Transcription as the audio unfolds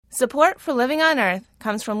Support for Living on Earth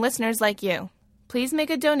comes from listeners like you. Please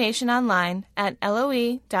make a donation online at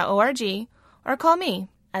loe.org or call me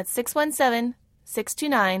at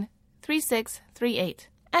 617-629-3638.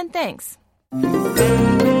 And thanks.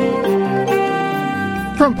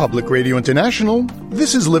 From Public Radio International,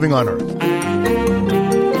 this is Living on Earth.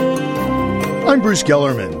 I'm Bruce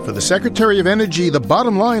Gellerman. For the Secretary of Energy, the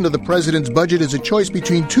bottom line of the President's budget is a choice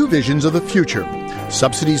between two visions of the future: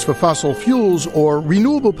 subsidies for fossil fuels or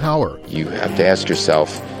renewable power. You have to ask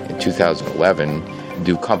yourself, in 2011,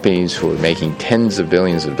 do companies who are making tens of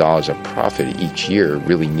billions of dollars of profit each year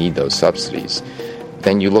really need those subsidies?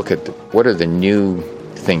 Then you look at what are the new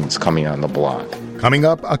things coming on the block. Coming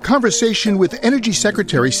up, a conversation with Energy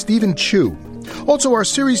Secretary Steven Chu. Also, our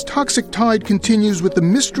series Toxic Tide continues with the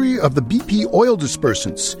mystery of the BP oil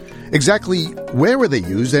dispersants. Exactly where were they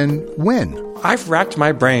used and when? I've racked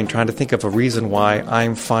my brain trying to think of a reason why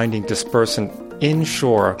I'm finding dispersant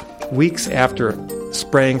inshore weeks after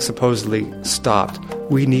spraying supposedly stopped.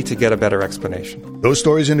 We need to get a better explanation. Those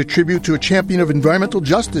stories and a tribute to a champion of environmental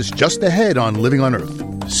justice just ahead on Living on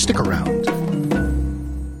Earth. Stick around.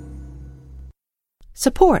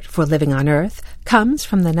 Support for Living on Earth comes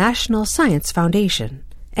from the National Science Foundation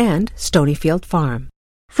and Stonyfield Farm.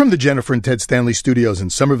 From the Jennifer and Ted Stanley Studios in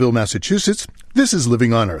Somerville, Massachusetts, this is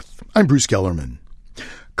Living on Earth. I'm Bruce Gellerman.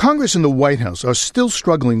 Congress and the White House are still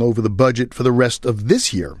struggling over the budget for the rest of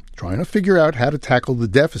this year, trying to figure out how to tackle the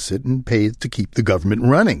deficit and pay to keep the government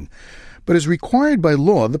running. But as required by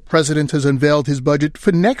law, the President has unveiled his budget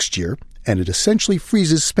for next year, and it essentially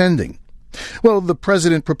freezes spending. Well, the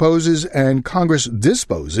President proposes and Congress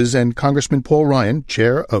disposes, and Congressman Paul Ryan,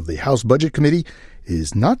 chair of the House Budget Committee,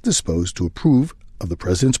 is not disposed to approve of the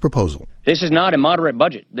President's proposal. This is not a moderate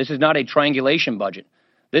budget. This is not a triangulation budget.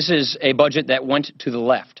 This is a budget that went to the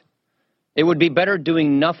left. It would be better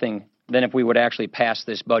doing nothing than if we would actually pass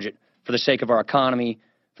this budget for the sake of our economy,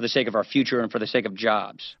 for the sake of our future, and for the sake of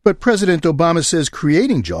jobs. But President Obama says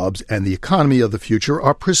creating jobs and the economy of the future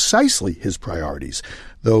are precisely his priorities,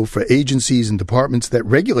 though for agencies and departments that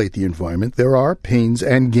regulate the environment, there are pains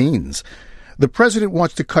and gains. The President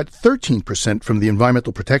wants to cut 13% from the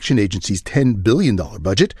Environmental Protection Agency's $10 billion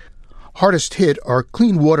budget. Hardest hit are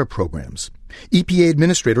clean water programs. EPA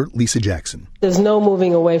Administrator Lisa Jackson. There's no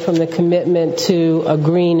moving away from the commitment to a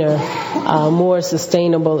greener, more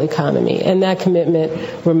sustainable economy, and that commitment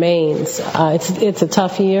remains. It's a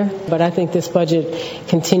tough year, but I think this budget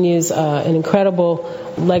continues an incredible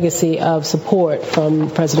legacy of support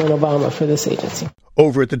from President Obama for this agency.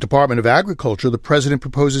 Over at the Department of Agriculture, the President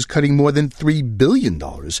proposes cutting more than $3 billion,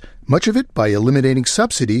 much of it by eliminating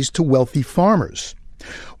subsidies to wealthy farmers.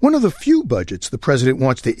 One of the few budgets the President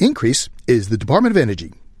wants to increase is the Department of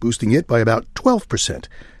Energy, boosting it by about 12%.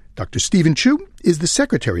 Dr. Steven Chu is the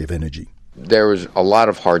Secretary of Energy. There was a lot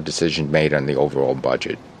of hard decisions made on the overall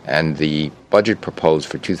budget, and the budget proposed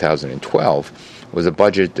for 2012 was a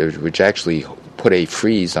budget which actually put a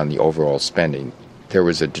freeze on the overall spending. There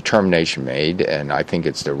was a determination made, and I think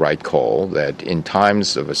it's the right call, that in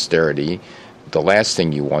times of austerity, the last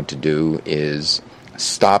thing you want to do is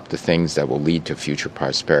stop the things that will lead to future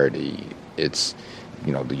prosperity. It's,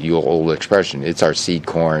 the old expression, it's our seed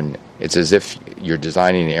corn. It's as if you're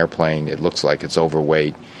designing an airplane, it looks like it's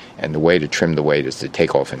overweight, and the way to trim the weight is to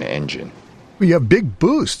take off an engine. You have big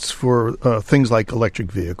boosts for things like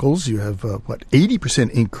electric vehicles. You have, 80%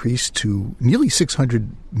 increase to nearly $600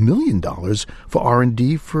 million for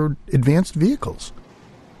R&D for advanced vehicles.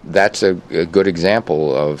 That's a good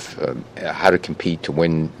example of how to compete to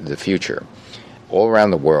win the future. All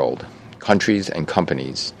around the world, countries and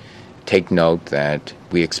companies take note that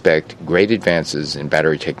we expect great advances in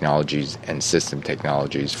battery technologies and system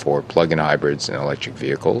technologies for plug-in hybrids and electric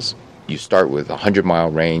vehicles. You start with a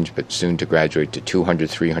 100-mile range, but soon to graduate to 200,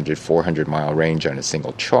 300, 400-mile range on a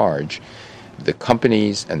single charge. The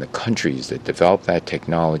companies and the countries that develop that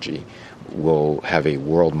technology will have a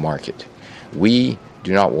world market. We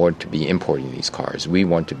do not want to be importing these cars. We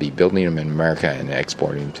want to be building them in America and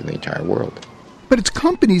exporting them to the entire world. But it's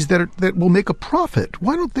companies that will make a profit.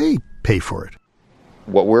 Why don't they pay for it?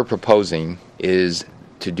 What we're proposing is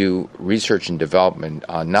to do research and development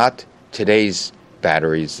on not today's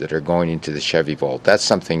batteries that are going into the Chevy Volt. That's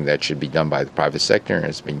something that should be done by the private sector, and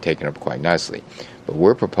it's been taken up quite nicely. But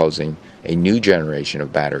we're proposing a new generation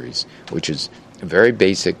of batteries, which is very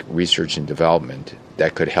basic research and development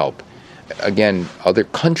that could help. Again, other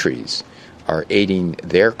countries are aiding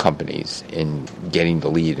their companies in getting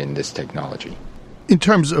the lead in this technology. In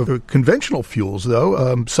terms of conventional fuels,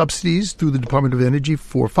 though, subsidies through the Department of Energy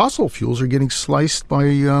for fossil fuels are getting sliced by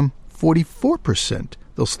 44%.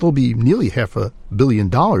 They'll still be nearly $500 million,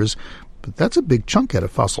 but that's a big chunk out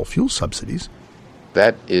of fossil fuel subsidies.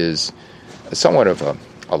 That is somewhat of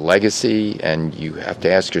a legacy, and you have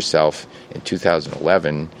to ask yourself, in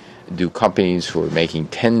 2011, do companies who are making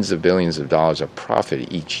tens of billions of dollars of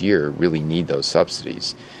profit each year really need those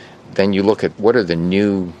subsidies? Then you look at what are the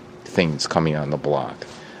new things coming on the block.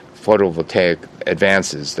 Photovoltaic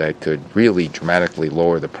advances that could really dramatically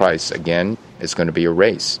lower the price. Again, it's going to be a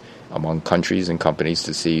race among countries and companies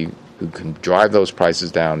to see who can drive those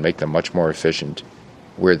prices down, make them much more efficient,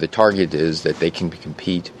 where the target is that they can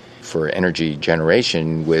compete for energy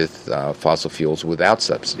generation with fossil fuels without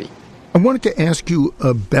subsidy. I wanted to ask you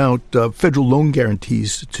about federal loan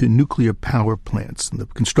guarantees to nuclear power plants and the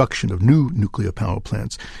construction of new nuclear power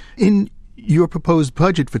plants. In your proposed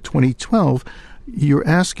budget for 2012, you're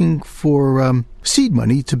asking for seed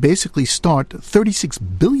money to basically start $36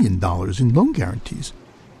 billion in loan guarantees.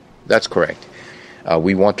 That's correct.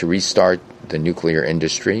 We want to restart the nuclear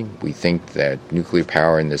industry. We think that nuclear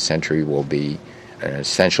power in this century will be an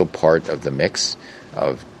essential part of the mix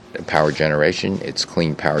of power generation. It's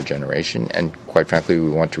clean power generation. And quite frankly, we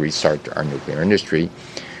want to restart our nuclear industry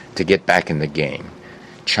to get back in the game.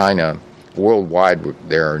 China, worldwide,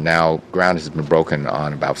 there are now, ground has been broken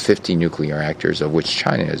on about 50 nuclear reactors, of which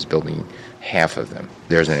China is building half of them.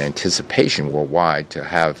 There's an anticipation worldwide to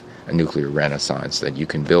have a nuclear renaissance, that you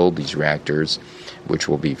can build these reactors, which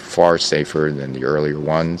will be far safer than the earlier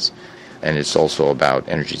ones. And it's also about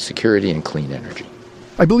energy security and clean energy.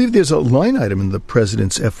 I believe there's a line item in the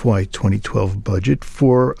president's FY 2012 budget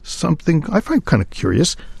for something I find kind of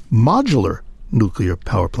curious, modular nuclear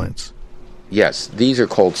power plants. Yes, these are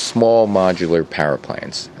called small modular power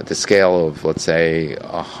plants at the scale of, let's say,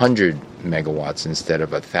 100 megawatts instead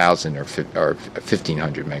of 1,000 or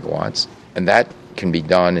 1,500 megawatts. And that can be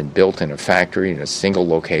done and built in a factory in a single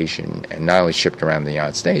location and not only shipped around the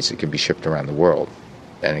United States, it can be shipped around the world.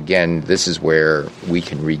 And again, this is where we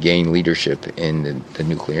can regain leadership in the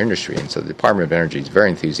nuclear industry. And so the Department of Energy is very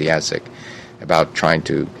enthusiastic about trying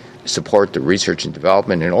to support the research and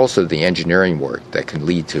development and also the engineering work that can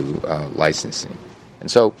lead to licensing.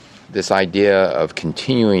 And so this idea of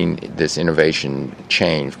continuing this innovation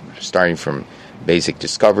chain, starting from basic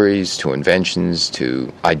discoveries to inventions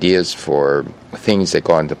to ideas for things that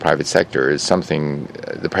go into the private sector, is something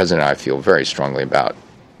the President and I feel very strongly about.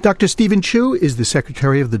 Dr. Steven Chu is the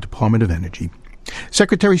Secretary of the Department of Energy.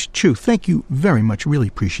 Secretary Chu, thank you very much. Really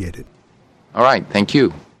appreciate it. All right. Thank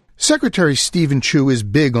you. Secretary Steven Chu is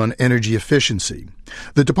big on energy efficiency.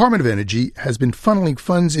 The Department of Energy has been funneling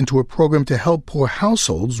funds into a program to help poor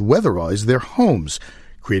households weatherize their homes,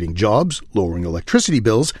 creating jobs, lowering electricity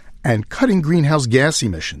bills, and cutting greenhouse gas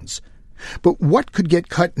emissions. But what could get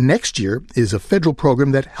cut next year is a federal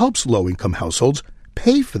program that helps low-income households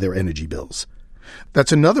pay for their energy bills.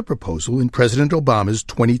 That's another proposal in President Obama's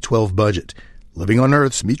 2012 budget. Living on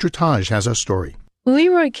Earth's Mitra Taj has our story.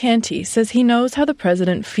 Leroy Canty says he knows how the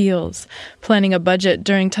president feels. Planning a budget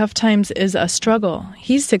during tough times is a struggle.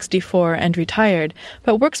 He's 64 and retired,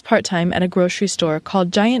 but works part-time at a grocery store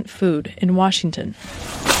called Giant Food in Washington.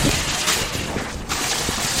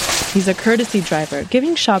 He's a courtesy driver,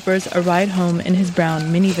 giving shoppers a ride home in his brown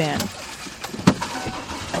minivan.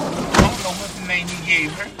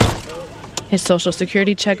 His Social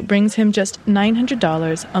Security check brings him just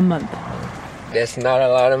 $900 a month. That's not a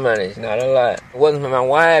lot of money. It's not a lot. It wasn't for my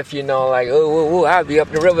wife, I'd be up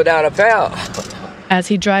the river without a paddle. As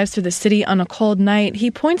he drives through the city on a cold night,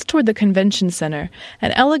 he points toward the convention center,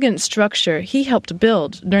 an elegant structure he helped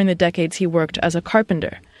build during the decades he worked as a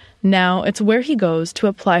carpenter. Now it's where he goes to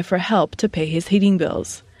apply for help to pay his heating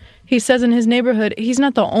bills. He says in his neighborhood, he's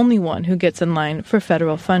not the only one who gets in line for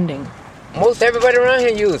federal funding. Most everybody around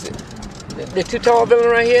here use it. The two tall building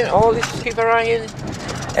right here, all these people around here,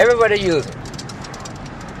 everybody use it.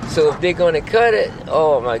 So if they're going to cut it,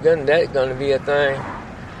 oh my goodness, that's going to be a thing.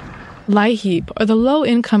 LIHEAP, or the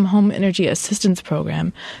Low-Income Home Energy Assistance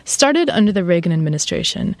Program, started under the Reagan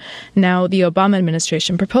administration. Now the Obama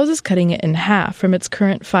administration proposes cutting it in half from its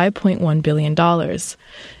current $5.1 billion.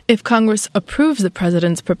 If Congress approves the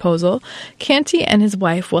president's proposal, Canty and his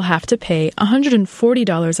wife will have to pay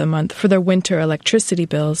 $140 a month for their winter electricity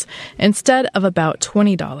bills instead of about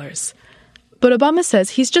 $20. But Obama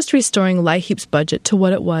says he's just restoring LIHEAP's budget to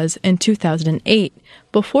what it was in 2008,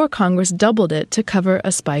 before Congress doubled it to cover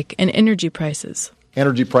a spike in energy prices.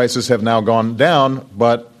 Energy prices have now gone down,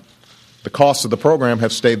 but the costs of the program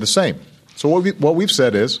have stayed the same. So what we've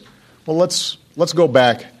said is, well, let's go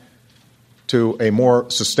back to a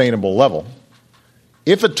more sustainable level.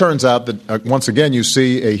 If it turns out that, once again, you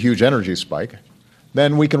see a huge energy spike,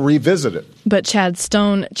 then we can revisit it. But Chad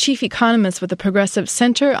Stone, chief economist with the Progressive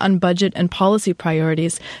Center on Budget and Policy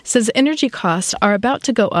Priorities, says energy costs are about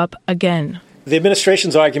to go up again. The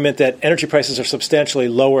administration's argument that energy prices are substantially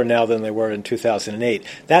lower now than they were in 2008.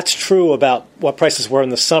 That's true about what prices were in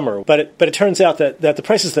the summer, but it turns out that the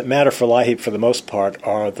prices that matter for LIHEAP for the most part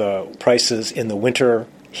are the prices in the winter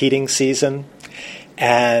heating season.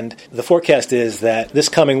 And the forecast is that this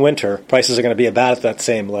coming winter, prices are going to be about at that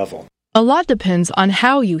same level. A lot depends on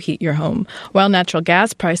how you heat your home. While natural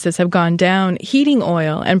gas prices have gone down, heating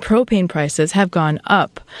oil and propane prices have gone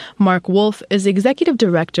up. Mark Wolf is executive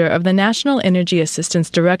director of the National Energy Assistance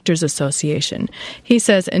Directors Association. He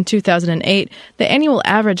says in 2008, the annual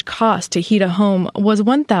average cost to heat a home was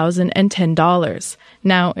 $1,010.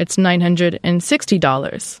 Now it's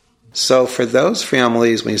 $960. So for those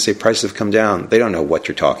families, when you say prices have come down, they don't know what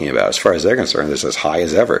you're talking about. As far as they're concerned, it's as high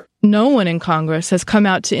as ever. No one in Congress has come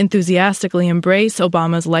out to enthusiastically embrace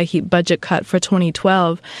Obama's LIHEAP budget cut for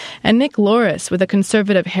 2012. And Nick Loris with the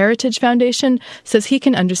Conservative Heritage Foundation says he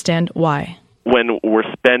can understand why. When we're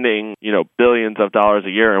spending, billions of dollars a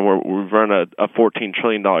year and we've run a $14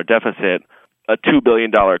 trillion deficit, a $2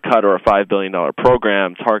 billion cut or a $5 billion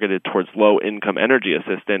program targeted towards low-income energy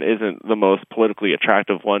assistance isn't the most politically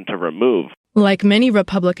attractive one to remove. Like many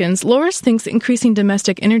Republicans, Loris thinks increasing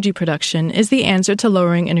domestic energy production is the answer to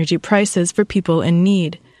lowering energy prices for people in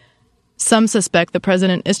need. Some suspect the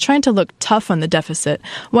president is trying to look tough on the deficit,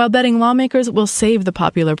 while betting lawmakers will save the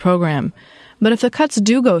popular program. But if the cuts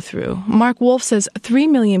do go through, Mark Wolf says 3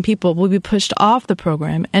 million people will be pushed off the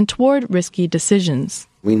program and toward risky decisions.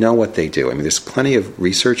 We know what they do. There's plenty of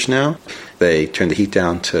research now. They turn the heat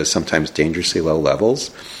down to sometimes dangerously low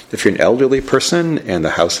levels. If you're an elderly person and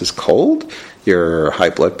the house is cold, your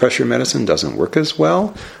high blood pressure medicine doesn't work as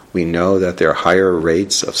well. We know that there are higher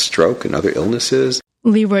rates of stroke and other illnesses.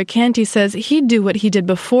 Leroy Canty says he'd do what he did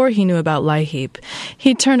before he knew about LIHEAP.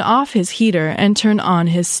 He'd turn off his heater and turn on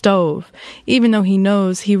his stove, even though he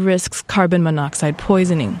knows he risks carbon monoxide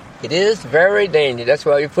poisoning. It is very dangerous. That's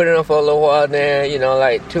why we put it on for a little while there,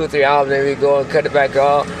 like 2 or 3 hours, then we go and cut it back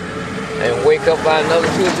off. And wake up by another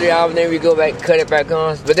 2 or 3 hours, then we go back and cut it back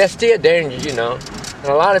on. But that's still dangerous, And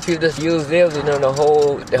a lot of people just use this,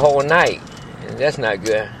 the whole night. And that's not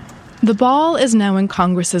good. The ball is now in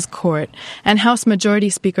Congress's court, and House Majority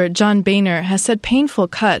Speaker John Boehner has said painful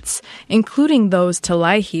cuts, including those to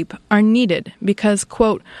LIHEAP, are needed because,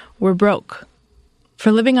 quote, we're broke.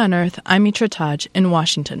 For Living on Earth, I'm Mitra Taj in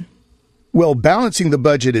Washington. Well, balancing the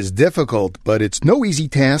budget is difficult, but it's no easy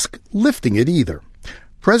task lifting it either.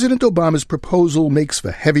 President Obama's proposal makes for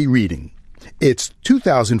heavy reading. It's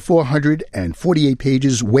 2,448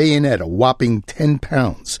 pages, weigh in at a whopping 10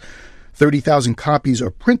 pounds. 30,000 copies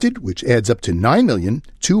are printed, which adds up to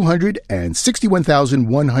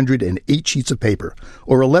 9,261,108 sheets of paper,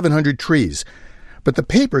 or 1,100 trees. But the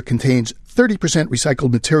paper contains 30%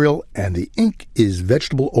 recycled material, and the ink is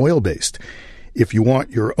vegetable oil-based. If you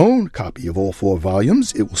want your own copy of all 4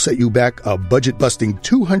 volumes, it will set you back a budget-busting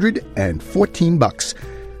 $214.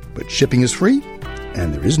 But shipping is free,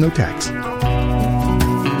 and there is no tax.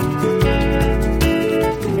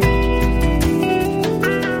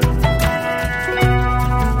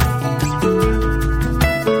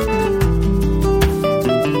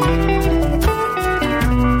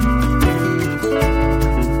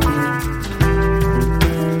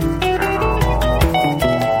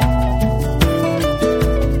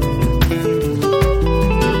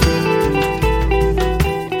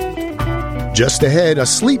 Just ahead, a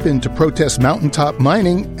sleep-in to protest mountaintop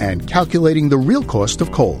mining and calculating the real cost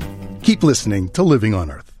of coal. Keep listening to Living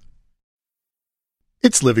on Earth.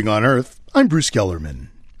 It's Living on Earth. I'm Bruce Gellerman.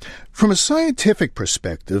 From a scientific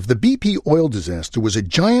perspective, the BP oil disaster was a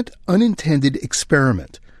giant unintended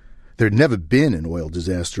experiment. There had never been an oil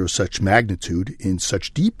disaster of such magnitude in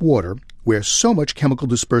such deep water where so much chemical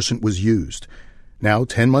dispersant was used. Now,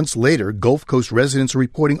 10 months later, Gulf Coast residents are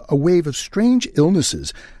reporting a wave of strange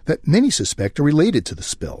illnesses that many suspect are related to the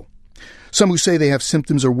spill. Some who say they have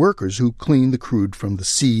symptoms are workers who clean the crude from the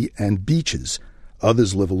sea and beaches.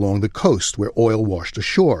 Others live along the coast where oil washed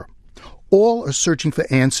ashore. All are searching for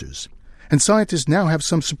answers, and scientists now have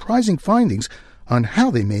some surprising findings on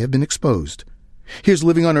how they may have been exposed. Here's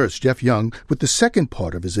Living on Earth's Jeff Young with the second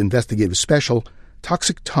part of his investigative special,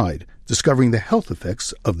 Toxic Tide, discovering the health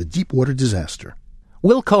effects of the Deepwater disaster.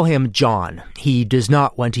 We'll call him John. He does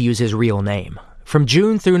not want to use his real name. From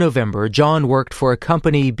June through November, John worked for a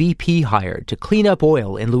company BP hired to clean up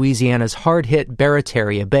oil in Louisiana's hard-hit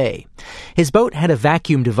Barataria Bay. His boat had a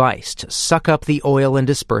vacuum device to suck up the oil and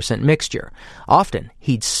dispersant mixture. Often,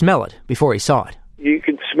 he'd smell it before he saw it. you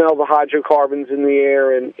could smell the hydrocarbons in the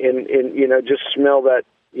air and just smell that,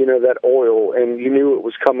 that oil, and you knew it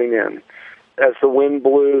was coming in. As the wind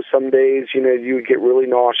blew, some days, you would get really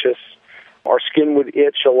nauseous. Our skin would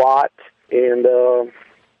itch a lot, and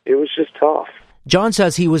it was just tough. John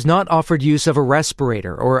says he was not offered use of a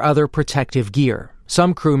respirator or other protective gear.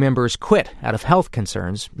 Some crew members quit out of health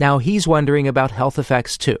concerns. Now he's wondering about health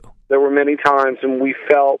effects, too. There were many times when we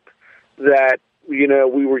felt that,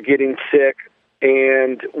 we were getting sick,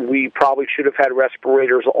 and we probably should have had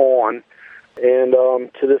respirators on. And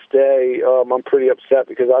to this day, I'm pretty upset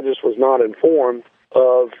because I just was not informed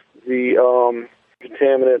of the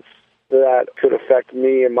contaminants that could affect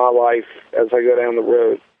me and my life as I go down the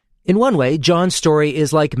road. In one way, John's story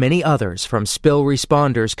is like many others from spill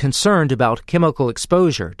responders concerned about chemical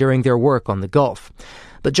exposure during their work on the Gulf.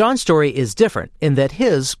 But John's story is different in that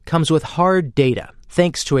his comes with hard data,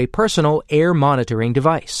 thanks to a personal air monitoring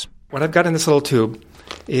device. What I've got in this little tube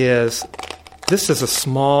is, this is a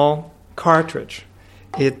small cartridge.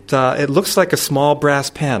 It looks like a small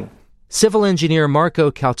brass pen. Civil engineer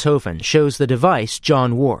Marco Kaltofen shows the device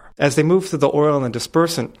John wore. As they move through the oil and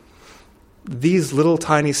dispersant, these little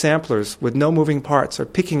tiny samplers with no moving parts are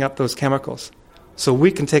picking up those chemicals. So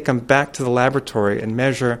we can take them back to the laboratory and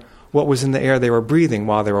measure what was in the air they were breathing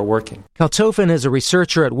while they were working. Kaltofen is a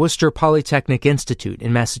researcher at Worcester Polytechnic Institute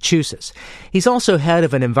in Massachusetts. He's also head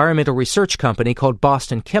of an environmental research company called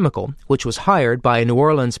Boston Chemical, which was hired by a New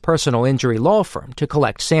Orleans personal injury law firm to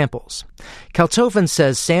collect samples. Kaltofen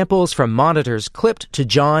says samples from monitors clipped to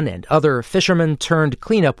John and other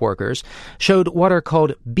fishermen-turned-cleanup workers showed what are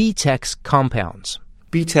called BTEX compounds.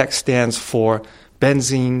 BTEX stands for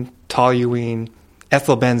benzene, toluene,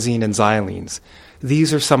 ethylbenzene, and xylenes.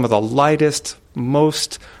 These are some of the lightest,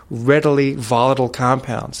 most readily volatile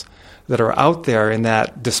compounds that are out there in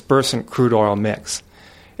that dispersant crude oil mix.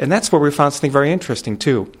 And that's where we found something very interesting,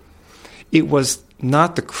 too. It was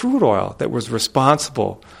not the crude oil that was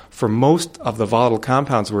responsible for most of the volatile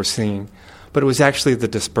compounds we're seeing, but it was actually the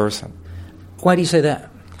dispersant. Why do you say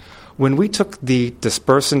that? When we took the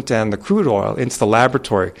dispersant and the crude oil into the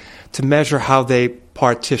laboratory to measure how they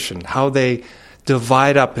partition, how they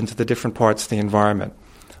divide up into the different parts of the environment.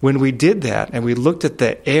 When we did that and we looked at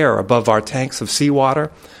the air above our tanks of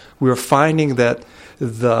seawater, we were finding that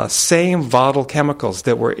the same volatile chemicals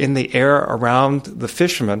that were in the air around the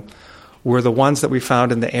fishermen were the ones that we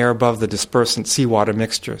found in the air above the dispersant seawater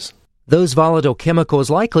mixtures. Those volatile chemicals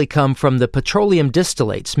likely come from the petroleum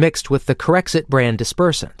distillates mixed with the Corexit brand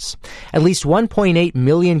dispersants. At least 1.8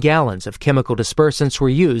 million gallons of chemical dispersants were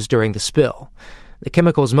used during the spill. The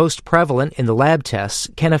chemicals most prevalent in the lab tests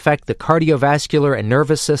can affect the cardiovascular and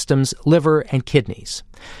nervous systems, liver, and kidneys.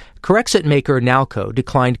 Corexit maker Nalco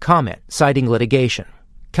declined comment, citing litigation.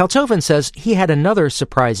 Kaltofen says he had another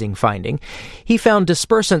surprising finding. He found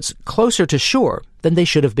dispersants closer to shore than they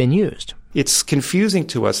should have been used. It's confusing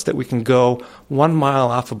to us that we can go 1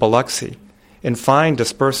 mile off of Biloxi and find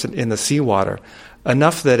dispersant in the seawater,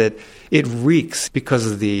 enough that it reeks because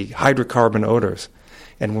of the hydrocarbon odors.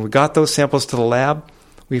 And when we got those samples to the lab,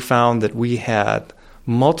 we found that we had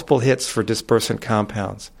multiple hits for dispersant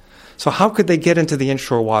compounds. So how could they get into the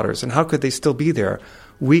inshore waters, and how could they still be there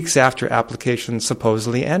weeks after application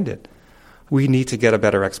supposedly ended? We need to get a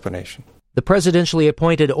better explanation. The presidentially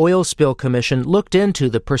appointed Oil Spill Commission looked into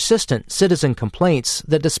the persistent citizen complaints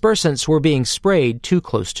that dispersants were being sprayed too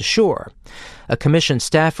close to shore. A commission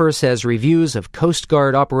staffer says reviews of Coast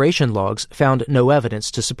Guard operation logs found no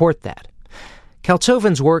evidence to support that.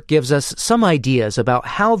 Kaltofen's work gives us some ideas about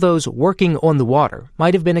how those working on the water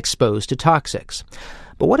might have been exposed to toxics.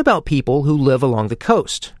 But what about people who live along the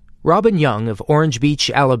coast? Robin Young of Orange Beach,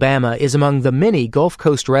 Alabama, is among the many Gulf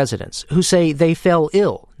Coast residents who say they fell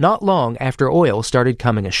ill not long after oil started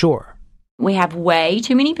coming ashore. We have way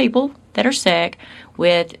too many people that are sick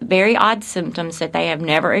with very odd symptoms that they have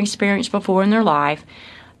never experienced before in their life.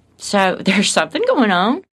 So there's something going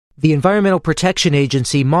on. The Environmental Protection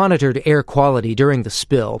Agency monitored air quality during the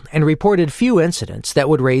spill and reported few incidents that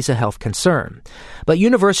would raise a health concern. But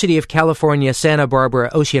University of California Santa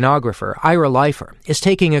Barbara oceanographer Ira Leifer is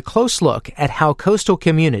taking a close look at how coastal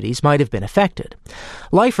communities might have been affected.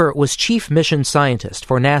 Leifer was chief mission scientist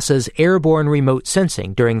for NASA's airborne remote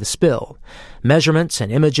sensing during the spill. Measurements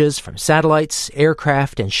and images from satellites,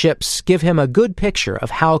 aircraft, and ships give him a good picture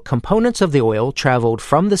of how components of the oil traveled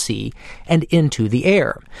from the sea and into the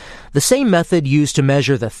air. The same method used to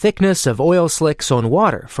measure the thickness of oil slicks on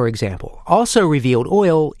water, for example, also revealed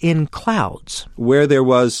oil in clouds. Where there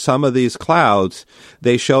was some of these clouds,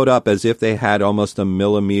 they showed up as if they had almost a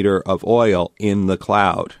millimeter of oil in the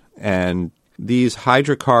cloud. And these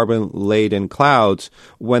hydrocarbon-laden clouds,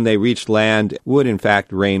 when they reached land, would in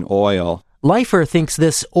fact rain oil. Leifer thinks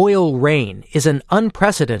this oil rain is an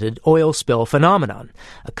unprecedented oil spill phenomenon,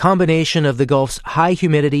 a combination of the Gulf's high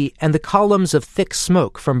humidity and the columns of thick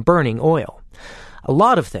smoke from burning oil. A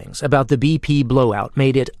lot of things about the BP blowout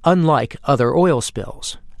made it unlike other oil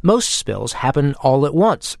spills. Most spills happen all at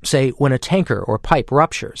once, say when a tanker or pipe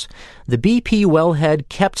ruptures. The BP wellhead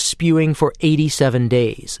kept spewing for 87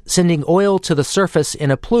 days, sending oil to the surface in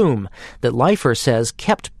a plume that Leifer says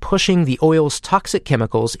kept pushing the oil's toxic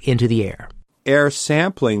chemicals into the air. Air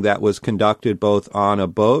sampling that was conducted both on a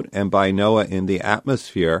boat and by NOAA in the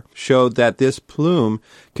atmosphere showed that this plume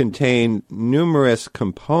contained numerous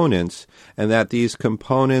components, and that these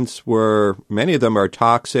components many of them are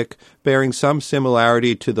toxic, bearing some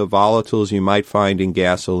similarity to the volatiles you might find in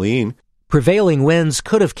gasoline. Prevailing winds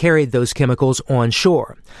could have carried those chemicals on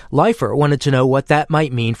shore. Leifer wanted to know what that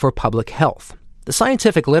might mean for public health. The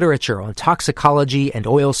scientific literature on toxicology and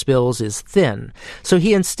oil spills is thin, so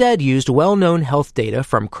he instead used well-known health data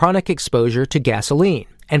from chronic exposure to gasoline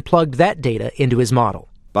and plugged that data into his model.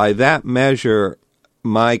 By that measure,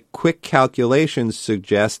 my quick calculations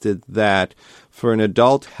suggested that for an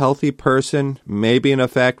adult healthy person, maybe an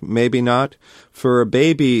effect, maybe not. For a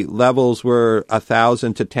baby, levels were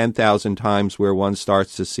 1,000 to 10,000 times where one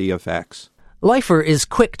starts to see effects. Leifer is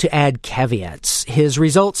quick to add caveats. His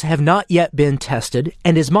results have not yet been tested,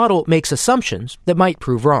 and his model makes assumptions that might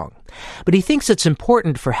prove wrong. But he thinks it's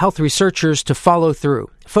important for health researchers to follow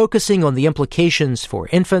through, focusing on the implications for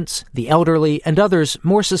infants, the elderly, and others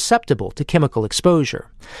more susceptible to chemical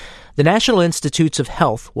exposure. The National Institutes of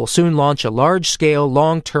Health will soon launch a large-scale,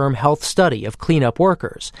 long-term health study of cleanup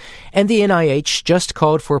workers, and the NIH just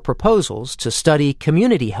called for proposals to study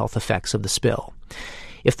community health effects of the spill.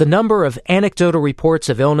 If the number of anecdotal reports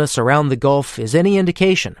of illness around the Gulf is any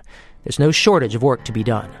indication, there's no shortage of work to be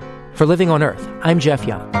done. For Living on Earth, I'm Jeff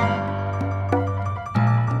Young.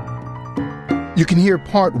 You can hear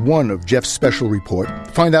part 1 of Jeff's special report,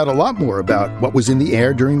 find out a lot more about what was in the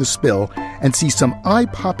air during the spill, and see some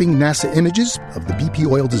eye-popping NASA images of the BP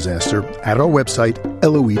oil disaster at our website,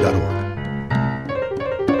 LOE.org.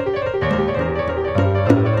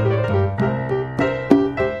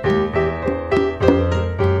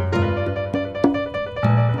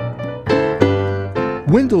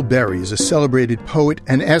 Wendell Berry is a celebrated poet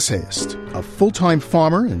and essayist, a full-time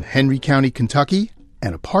farmer in Henry County, Kentucky,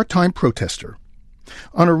 and a part-time protester.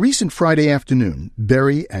 On a recent Friday afternoon,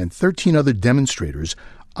 Berry and 13 other demonstrators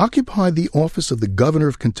occupied the office of the governor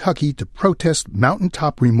of Kentucky to protest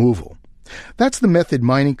mountaintop removal. That's the method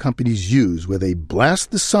mining companies use, where they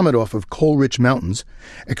blast the summit off of coal-rich mountains,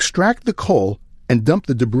 extract the coal, and dump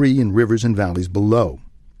the debris in rivers and valleys below.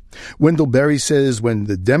 Wendell Berry says when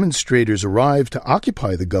the demonstrators arrived to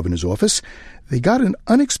occupy the governor's office, they got an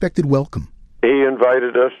unexpected welcome. He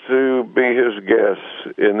invited us to be his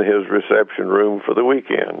guests in his reception room for the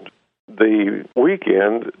weekend. The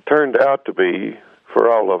weekend turned out to be,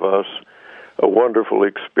 for all of us, a wonderful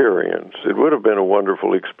experience. It would have been a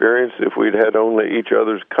wonderful experience if we'd had only each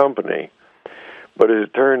other's company. But as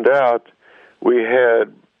it turned out, we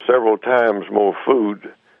had several times more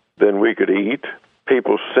food than we could eat.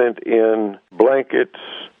 People sent in blankets,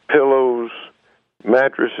 pillows,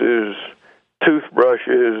 mattresses,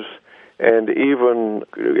 toothbrushes, and even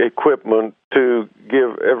equipment to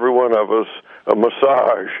give every one of us a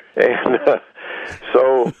massage. And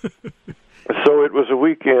so it was a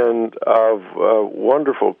weekend of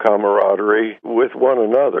wonderful camaraderie with one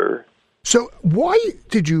another. So why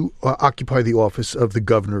did you occupy the office of the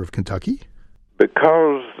governor of Kentucky?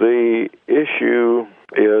 Because the issue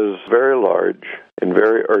is very large and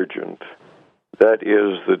very urgent. That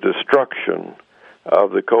is the destruction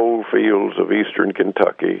of the coal fields of eastern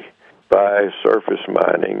Kentucky by surface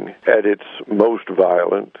mining at its most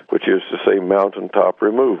violent, which is to say mountaintop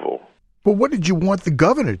removal. But what did you want the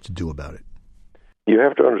governor to do about it? You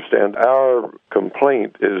have to understand our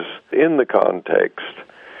complaint is in the context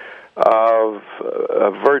of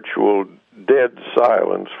a virtual dead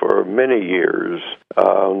silence for many years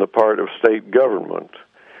on the part of state government.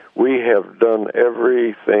 We have done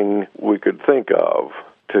everything we could think of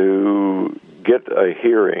to get a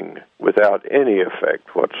hearing without any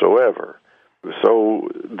effect whatsoever. So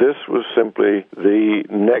this was simply the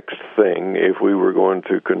next thing if we were going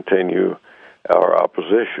to continue our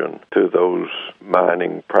opposition to those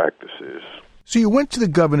mining practices. So you went to the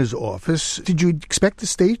governor's office. Did you expect to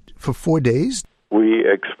stay for 4 days? We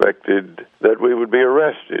expected that we would be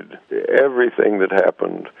arrested. Everything that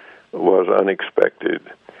happened was unexpected.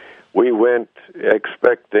 We went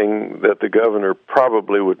expecting that the governor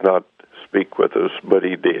probably would not speak with us, but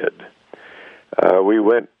he did. We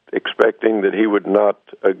went expecting that he would not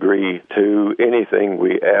agree to anything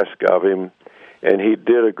we asked of him, and he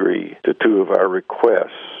did agree to two of our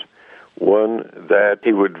requests. One, that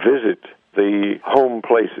he would visit the home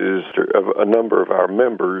places of a number of our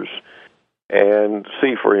members and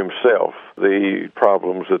see for himself the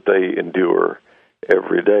problems that they endure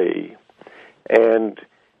every day. And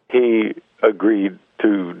he agreed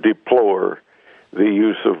to deplore the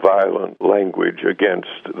use of violent language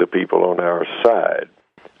against the people on our side.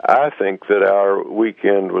 I think that our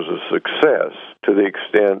weekend was a success to the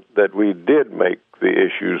extent that we did make the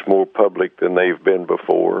issues more public than they've been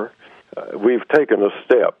before. We've taken a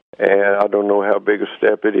step, and I don't know how big a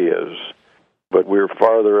step it is, but we're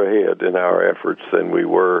farther ahead in our efforts than we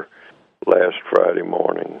were last Friday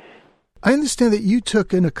morning. I understand that you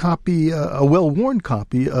took in a copy, a well-worn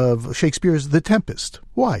copy of Shakespeare's The Tempest.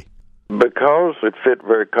 Why? Because it fit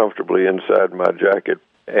very comfortably inside my jacket.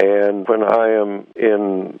 And when I am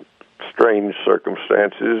in strange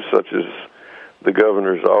circumstances, such as the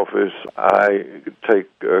governor's office, I take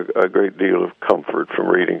a great deal of comfort from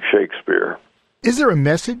reading Shakespeare. Is there a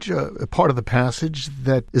message, a part of the passage,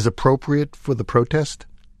 that is appropriate for the protest?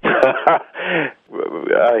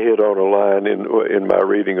 I hit on a line in my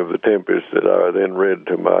reading of The Tempest that I then read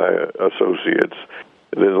to my associates.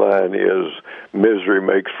 The line is, "Misery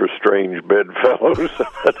makes for strange bedfellows."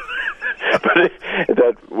 But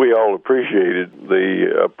that we all appreciated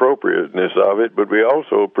the appropriateness of it, but we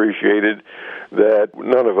also appreciated that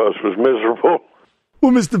none of us was miserable.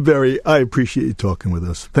 Well, Mr. Berry, I appreciate you talking with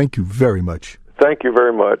us. Thank you very much. Thank you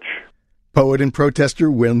very much. Poet and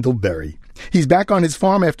protester Wendell Berry. He's back on his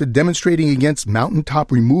farm after demonstrating against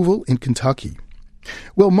mountaintop removal in Kentucky.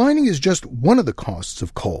 Well, mining is just one of the costs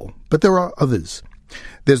of coal, but there are others.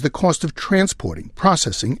 There's the cost of transporting,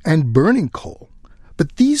 processing, and burning coal.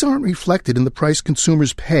 But these aren't reflected in the price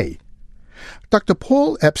consumers pay. Dr.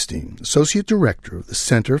 Paul Epstein, Associate Director of the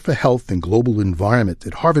Center for Health and Global Environment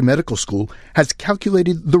at Harvard Medical School, has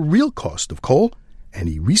calculated the real cost of coal, and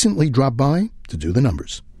he recently dropped by to do the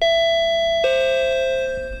numbers.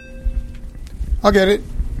 I'll get it.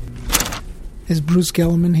 Is Bruce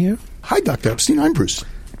Gellerman here? Hi, Dr. Epstein. I'm Bruce.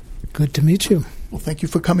 Good to meet you. Well, thank you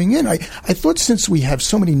for coming in. I thought since we have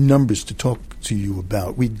so many numbers to talk to you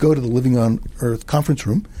about, we'd go to the Living on Earth conference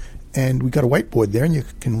room, and we got a whiteboard there, and you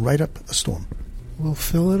can write up a storm. We'll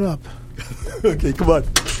fill it up. Okay, come on.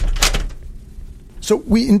 So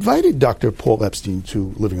we invited Dr. Paul Epstein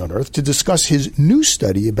to Living on Earth to discuss his new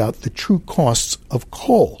study about the true costs of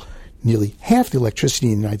coal. Nearly half the electricity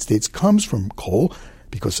in the United States comes from coal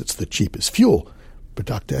because it's the cheapest fuel. But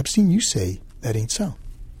Dr. Epstein, you say that ain't so.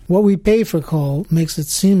 What we pay for coal makes it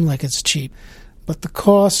seem like it's cheap, but the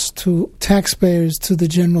costs to taxpayers, to the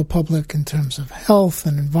general public in terms of health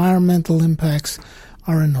and environmental impacts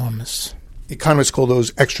are enormous. Economists call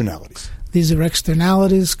those externalities. These are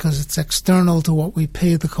externalities because it's external to what we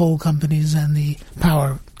pay the coal companies and the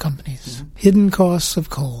power companies. Mm-hmm. Hidden costs of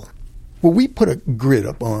coal. Well, we put a grid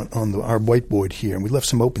up on our whiteboard here, and we left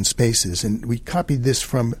some open spaces, and we copied this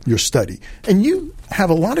from your study. And you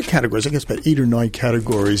have a lot of categories, I guess about 8 or 9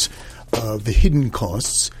 categories of the hidden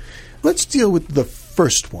costs. Let's deal with the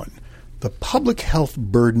first one, the public health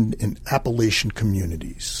burden in Appalachian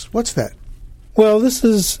communities. What's that? Well, this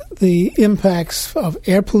is the impacts of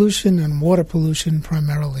air pollution and water pollution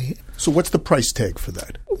primarily. So what's the price tag for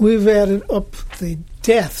that? We've added up the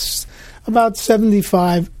deaths, about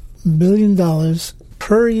 $75 billion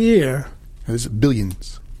per year. There's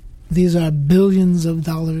billions. These are billions of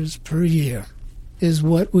dollars per year is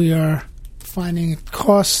what we are finding it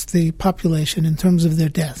costs the population in terms of their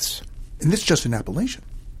deaths. And this is just in Appalachia?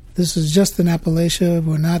 This is just in Appalachia.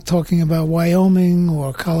 We're not talking about Wyoming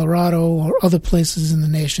or Colorado or other places in the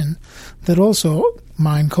nation that also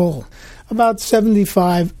mine coal. About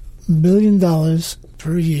 $75 billion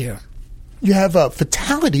per year. You have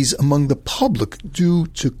fatalities among the public due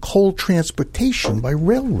to coal transportation by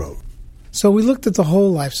railroad. So we looked at the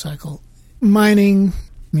whole life cycle. Mining,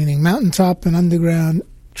 meaning mountaintop and underground,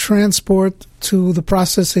 transport to the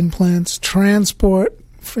processing plants, transport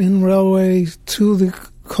in railway to the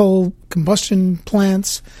coal combustion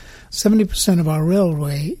plants. 70% of our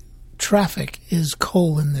railway traffic is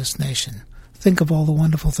coal in this nation. Think of all the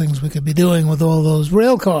wonderful things we could be doing with all those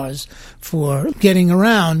rail cars for getting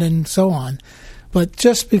around and so on. But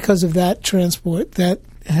just because of that transport, that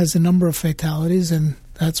has a number of fatalities, and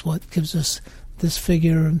that's what gives us this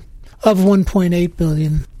figure of 1.8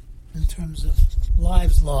 billion in terms of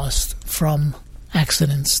lives lost from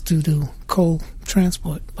accidents due to coal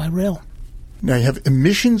transport by rail. Now you have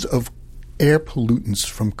emissions of air pollutants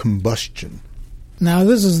from combustion. Now,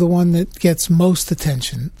 this is the one that gets most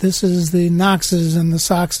attention. This is the NOxes and the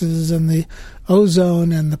SOxes and the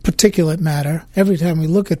ozone and the particulate matter. Every time we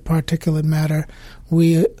look at particulate matter,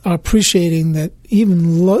 we are appreciating that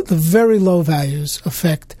even the very low values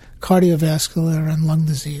affect cardiovascular and lung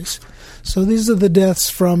disease. So these are the deaths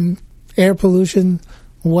from air pollution,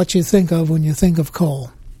 what you think of when you think of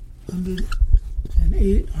coal.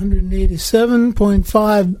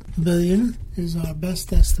 187.5 billion is our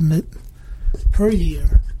best estimate per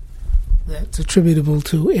year that's attributable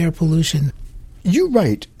to air pollution. You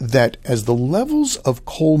write that as the levels of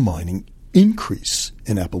coal mining increase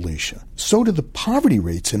in Appalachia, so do the poverty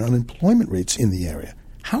rates and unemployment rates in the area.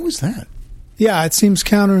 How is that? Yeah, it seems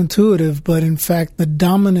counterintuitive, but in fact the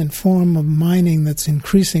dominant form of mining that's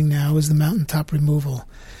increasing now is the mountaintop removal.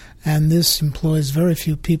 And this employs very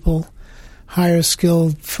few people, higher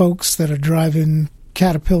skilled folks that are driving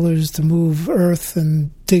caterpillars to move earth and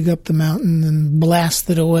dig up the mountain and blast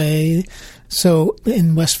it away. So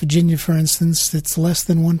in West Virginia, for instance, it's less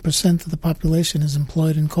than 1% of the population is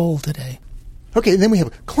employed in coal today. Okay, and then we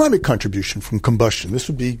have climate contribution from combustion. This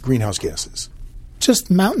would be greenhouse gases. Just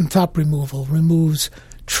mountaintop removal removes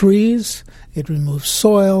trees, it removes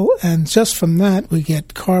soil, and just from that we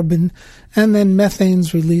get carbon, and then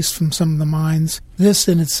methane's released from some of the mines. This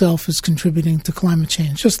in itself is contributing to climate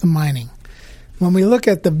change, just the mining. When we look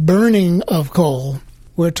at the burning of coal,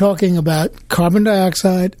 we're talking about carbon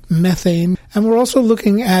dioxide, methane, and we're also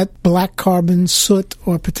looking at black carbon, soot,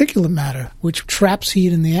 or particulate matter, which traps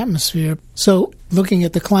heat in the atmosphere. So looking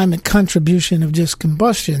at the climate contribution of just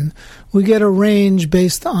combustion, we get a range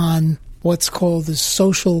based on what's called the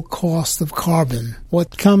social cost of carbon,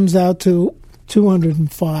 what comes out to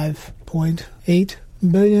 $205.8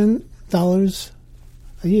 billion a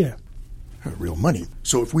year. Real money.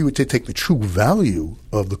 So if we were to take the true value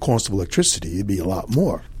of the cost of electricity, it'd be a lot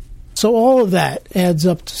more. So all of that adds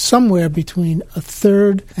up to somewhere between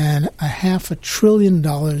 $1.3 and $500 billion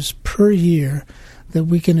per year that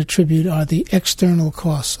we can attribute are the external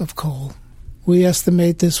costs of coal. We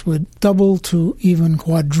estimate this would double to even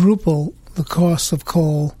quadruple the cost of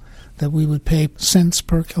coal that we would pay cents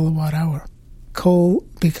per kilowatt hour. Coal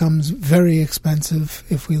becomes very expensive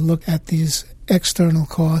if we look at these external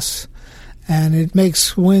costs, and it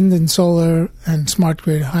makes wind and solar and smart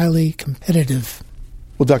grid highly competitive.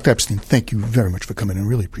 Well, Dr. Epstein, thank you very much for coming in.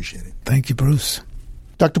 Really appreciate it. Thank you, Bruce.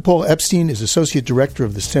 Dr. Paul Epstein is Associate Director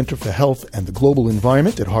of the Center for Health and the Global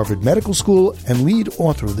Environment at Harvard Medical School and lead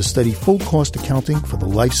author of the study Full Cost Accounting for the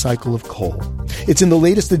Life Cycle of Coal. It's in the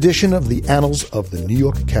latest edition of the Annals of the New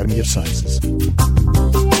York Academy of Sciences.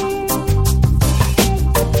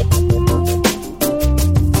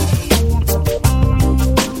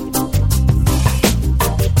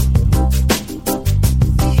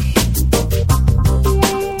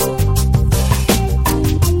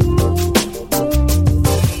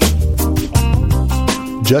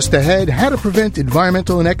 Just ahead, how to prevent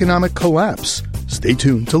environmental and economic collapse. Stay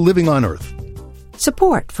tuned to Living on Earth.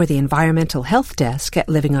 Support for the Environmental Health Desk at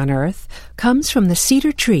Living on Earth comes from the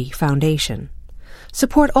Cedar Tree Foundation.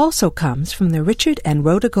 Support also comes from the Richard and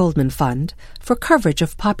Rhoda Goldman Fund for coverage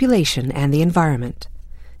of population and the environment,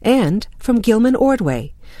 and from Gilman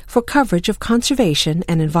Ordway for coverage of conservation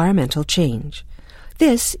and environmental change.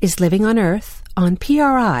 This is Living on Earth on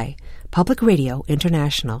PRI, Public Radio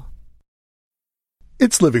International.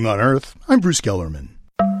 It's Living on Earth. I'm Bruce Gellerman.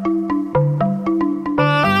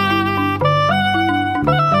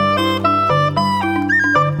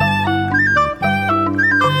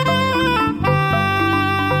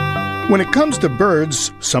 When it comes to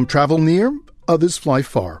birds, some travel near, others fly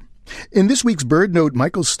far. In this week's Bird Note,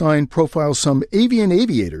 Michael Stein profiles some avian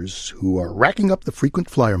aviators who are racking up the frequent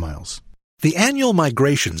flyer miles. The annual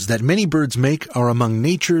migrations that many birds make are among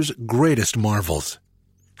nature's greatest marvels.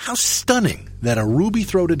 How stunning that a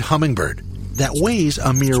ruby-throated hummingbird that weighs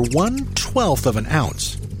a mere 1/12 of an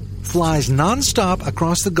ounce flies nonstop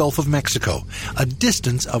across the Gulf of Mexico, a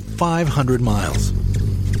distance of 500 miles.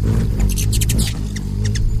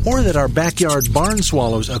 Or that our backyard barn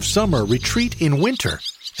swallows of summer retreat in winter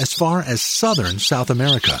as far as southern South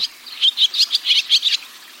America.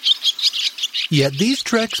 Yet these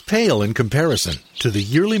treks pale in comparison to the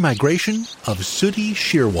yearly migration of sooty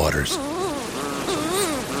shearwaters.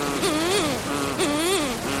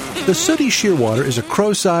 The sooty shearwater is a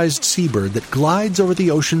crow-sized seabird that glides over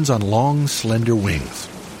the oceans on long, slender wings.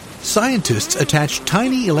 Scientists attached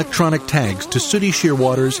tiny electronic tags to sooty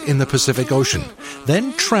shearwaters in the Pacific Ocean,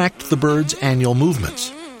 then tracked the bird's annual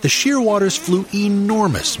movements. The shearwaters flew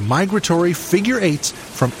enormous migratory figure eights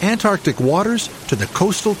from Antarctic waters to the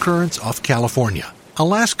coastal currents off California,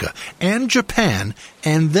 Alaska, and Japan,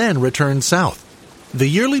 and then returned south. The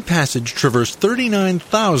yearly passage traversed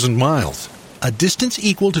 39,000 miles, a distance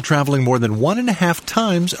equal to traveling more than 1.5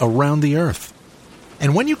 times around the Earth.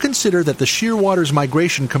 And when you consider that the shearwater's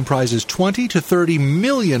migration comprises 20 to 30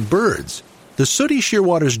 million birds, the sooty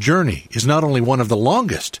shearwater's journey is not only one of the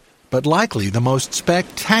longest, but likely the most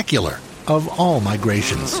spectacular of all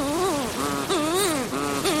migrations.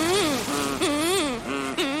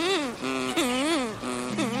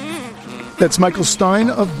 That's Michael Stein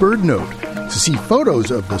of BirdNote. To see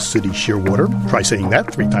photos of the sooty shearwater, try saying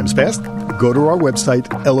that 3 times fast, go to our website,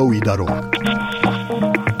 loe.org.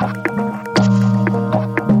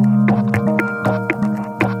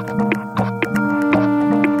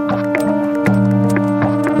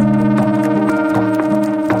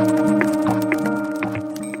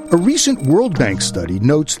 A recent World Bank study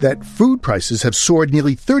notes that food prices have soared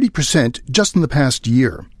nearly 30% just in the past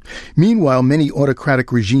year. Meanwhile, many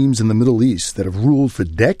autocratic regimes in the Middle East that have ruled for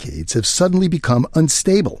decades have suddenly become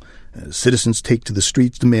unstable as citizens take to the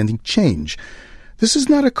streets demanding change. This is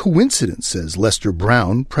not a coincidence, says Lester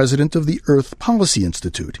Brown, president of the Earth Policy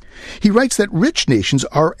Institute. He writes that rich nations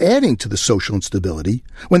are adding to the social instability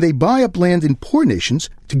when they buy up land in poor nations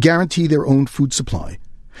to guarantee their own food supply.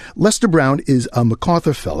 Lester Brown is a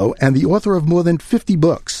MacArthur Fellow and the author of more than 50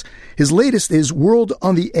 books. His latest is World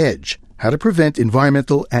on the Edge, How to Prevent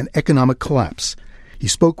Environmental and Economic Collapse. He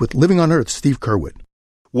spoke with Living on Earth's Steve Curwood.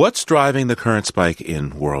 What's driving the current spike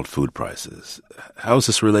in world food prices? How is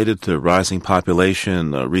this related to rising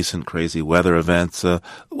population, recent crazy weather events?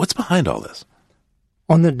 What's behind all this?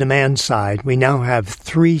 On the demand side, we now have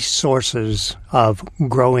 3 sources of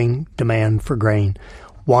growing demand for grain.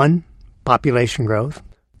 1, population growth.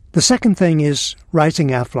 The second thing is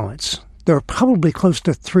rising affluence. There are probably close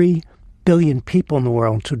to 3 billion people in the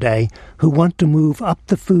world today who want to move up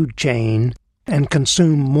the food chain and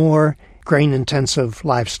consume more grain-intensive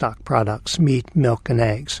livestock products, meat, milk, and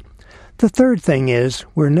eggs. The third thing is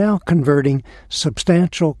we're now converting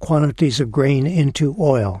substantial quantities of grain into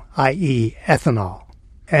oil, i.e. ethanol.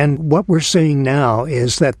 And what we're seeing now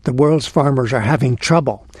is that the world's farmers are having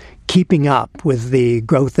trouble keeping up with the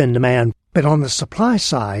growth in demand. But on the supply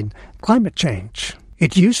side, climate change.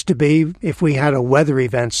 It used to be if we had a weather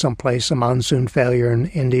event someplace, a monsoon failure in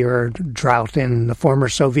India or a drought in the former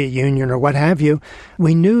Soviet Union or what have you,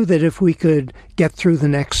 we knew that if we could get through the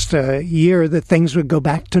next year that things would go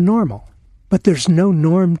back to normal. But there's no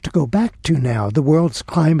norm to go back to now. The world's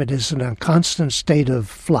climate is in a constant state of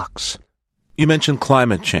flux. You mentioned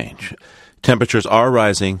climate change. Temperatures are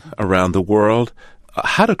rising around the world.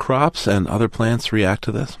 How do crops and other plants react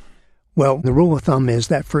to this? Well, the rule of thumb is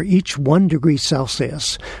that for each 1 degree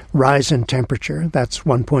Celsius rise in temperature, that's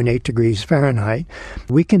 1.8 degrees Fahrenheit,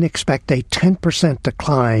 we can expect a 10%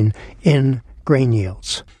 decline in grain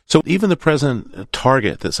yields. So even the present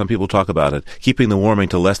target that some people talk about, it keeping the warming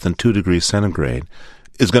to less than 2 degrees centigrade,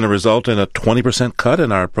 is going to result in a 20% cut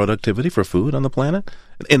in our productivity for food on the planet?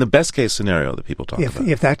 In the best case scenario that people talk about.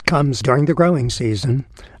 If that comes during the growing season,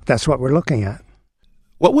 that's what we're looking at.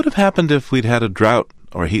 What would have happened if we'd had a drought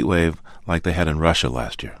or a heat wave like they had in Russia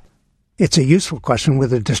last year? It's a useful question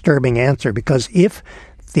with a disturbing answer, because if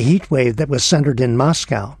the heat wave that was centered in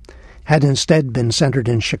Moscow had instead been centered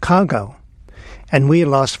in Chicago, and we had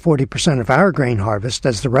lost 40% of our grain harvest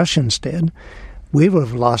as the Russians did, we would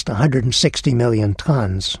have lost 160 million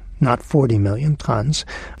tons, not 40 million tons.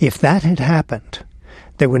 If that had happened,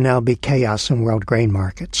 there would now be chaos in world grain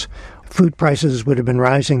markets. Food prices would have been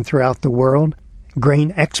rising throughout the world.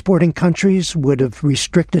 Grain exporting countries would have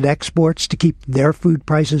restricted exports to keep their food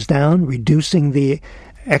prices down, reducing the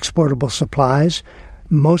exportable supplies.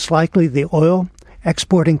 Most likely the oil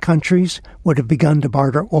exporting countries would have begun to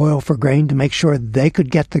barter oil for grain to make sure they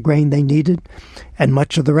could get the grain they needed. And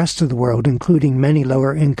much of the rest of the world, including many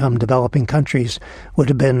lower-income developing countries, would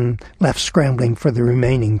have been left scrambling for the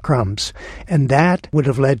remaining crumbs. And that would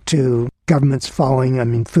have led to governments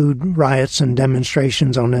following, food riots and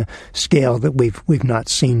demonstrations on a scale that we've not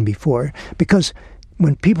seen before. Because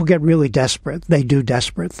when people get really desperate, they do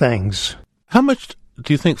desperate things. How much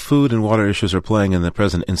do you think food and water issues are playing in the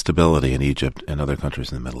present instability in Egypt and other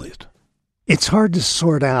countries in the Middle East? It's hard to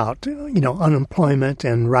sort out, unemployment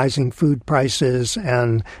and rising food prices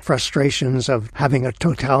and frustrations of having a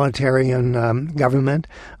totalitarian government.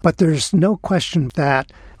 But there's no question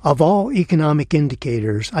that of all economic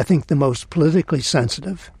indicators, I think the most politically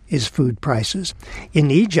sensitive is food prices. In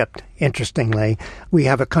Egypt, interestingly, we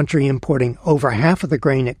have a country importing over half of the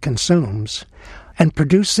grain it consumes and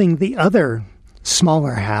producing the other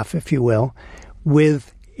smaller half, if you will,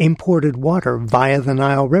 with imported water via the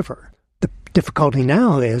Nile River. The difficulty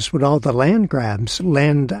now is with all the land grabs,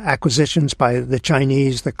 land acquisitions by the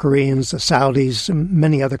Chinese, the Koreans, the Saudis, and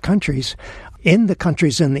many other countries. In the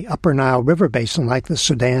countries in the Upper Nile River Basin, like the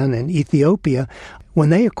Sudan and Ethiopia, when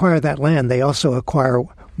they acquire that land, they also acquire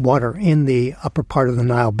water in the upper part of the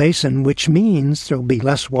Nile Basin, which means there'll be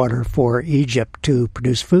less water for Egypt to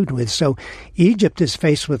produce food with. So Egypt is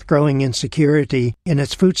faced with growing insecurity in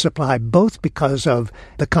its food supply, both because of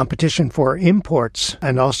the competition for imports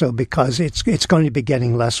and also because it's going to be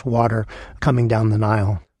getting less water coming down the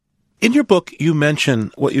Nile. In your book, you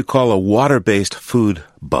mention what you call a water-based food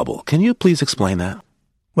bubble. Can you please explain that?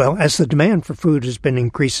 Well, as the demand for food has been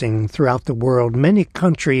increasing throughout the world, many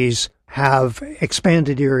countries have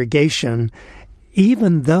expanded irrigation,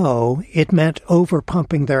 even though it meant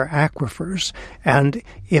overpumping their aquifers. And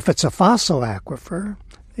if it's a fossil aquifer,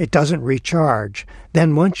 it doesn't recharge.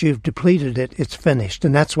 Then once you've depleted it, it's finished.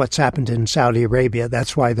 And that's what's happened in Saudi Arabia.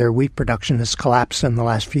 That's why their wheat production has collapsed in the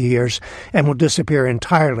last few years and will disappear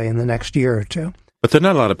entirely in the next year or two. But there are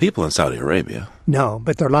not a lot of people in Saudi Arabia. No,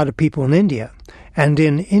 but there are a lot of people in India. And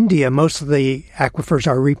in India, most of the aquifers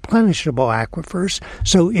are replenishable aquifers.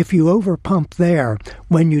 So if you overpump there,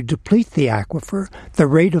 when you deplete the aquifer, the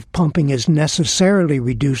rate of pumping is necessarily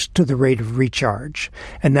reduced to the rate of recharge.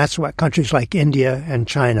 And that's what countries like India and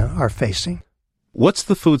China are facing. What's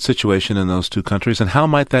the food situation in those two countries, and how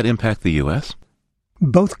might that impact the U.S.?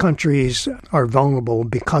 Both countries are vulnerable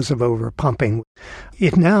because of overpumping.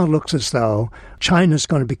 It now looks as though China's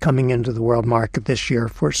going to be coming into the world market this year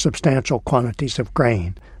for substantial quantities of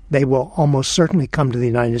grain. They will almost certainly come to the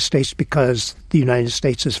United States because the United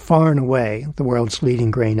States is far and away the world's leading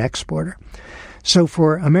grain exporter. So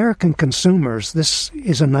for American consumers, this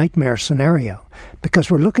is a nightmare scenario because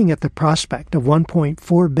we're looking at the prospect of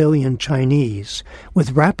 1.4 billion Chinese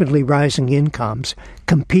with rapidly rising incomes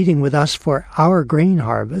competing with us for our grain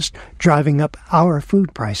harvest, driving up our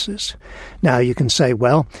food prices. Now you can say,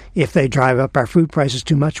 well, if they drive up our food prices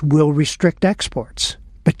too much, we'll restrict exports.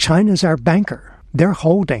 But China's our banker. They're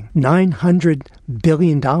holding $900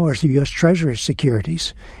 billion of U.S. Treasury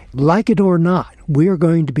securities. Like it or not, we are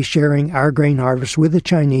going to be sharing our grain harvest with the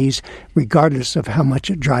Chinese, regardless of how much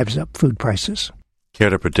it drives up food prices. Care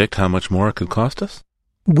to predict how much more it could cost us?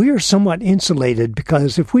 We are somewhat insulated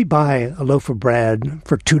because if we buy a loaf of bread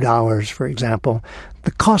for $2, for example,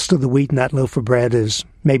 the cost of the wheat in that loaf of bread is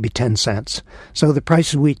maybe 10 cents. So the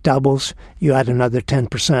price of wheat doubles, you add another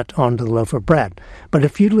 10% onto the loaf of bread. But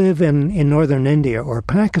if you live in northern India or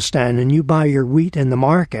Pakistan and you buy your wheat in the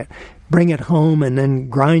market, bring it home and then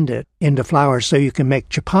grind it into flour so you can make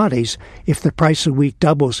chapatis, if the price of wheat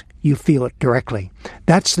doubles, you feel it directly.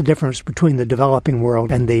 That's the difference between the developing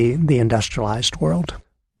world and the industrialized world.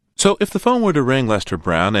 So if the phone were to ring, Lester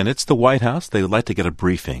Brown, and it's the White House, they would like to get a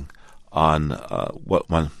briefing on what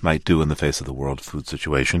one might do in the face of the world food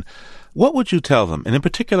situation, what would you tell them? And in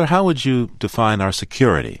particular, how would you define our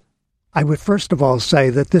security? I would first of all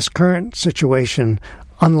say that this current situation,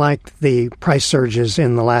 unlike the price surges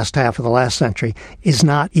in the last half of the last century, is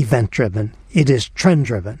not event-driven. It is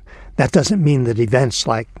trend-driven. That doesn't mean that events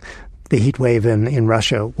like the heat wave in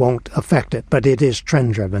Russia won't affect it, but it is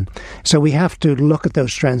trend-driven. So we have to look at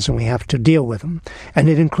those trends and we have to deal with them. And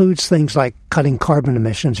it includes things like cutting carbon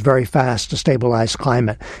emissions very fast to stabilize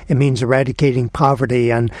climate. It means eradicating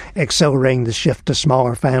poverty and accelerating the shift to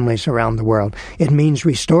smaller families around the world. It means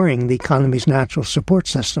restoring the economy's natural support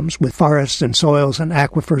systems with forests and soils and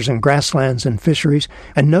aquifers and grasslands and fisheries.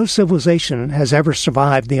 And no civilization has ever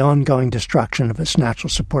survived the ongoing destruction of its natural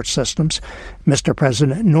support systems, Mr.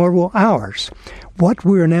 President, nor will ours. What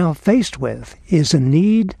we're now faced with is a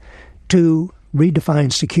need to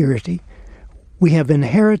redefine security. We have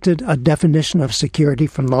inherited a definition of security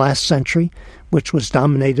from the last century, which was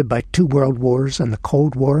dominated by 2 world wars and the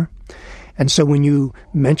Cold War. And so when you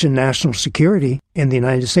mention national security in the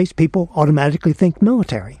United States, people automatically think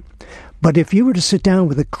military. But if you were to sit down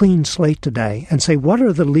with a clean slate today and say, what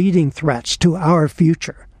are the leading threats to our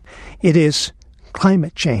future? It is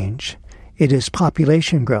climate change. It is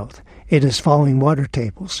population growth. It is falling water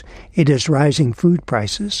tables. It is rising food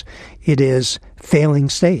prices. It is failing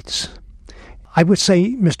states. I would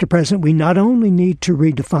say, Mr. President, we not only need to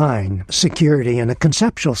redefine security in a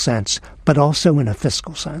conceptual sense, but also in a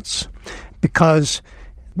fiscal sense. Because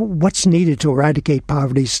what's needed to eradicate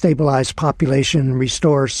poverty, stabilize population,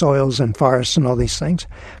 restore soils and forests and all these things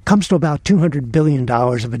comes to about $200 billion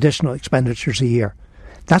of additional expenditures a year.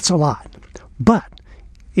 That's a lot. But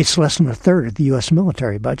it's less than a third of the U.S.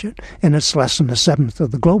 military budget, and it's less than a seventh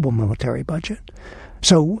of the global military budget.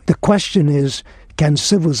 So the question is, Can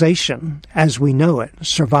civilization, as we know it,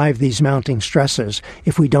 survive these mounting stresses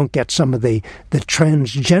if we don't get some of the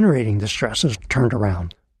trends generating the stresses turned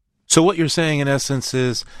around? So what you're saying, in essence,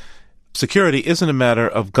 is security isn't a matter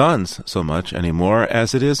of guns so much anymore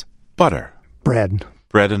as it is butter. Bread.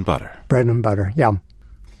 Bread and butter. Bread and butter, yeah.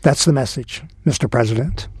 That's the message, Mr.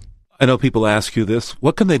 President. I know people ask you this.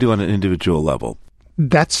 What can they do on an individual level?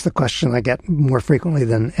 That's the question I get more frequently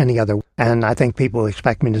than any other. And I think people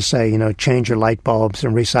expect me to say, change your light bulbs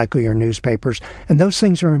and recycle your newspapers. And those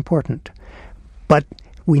things are important. But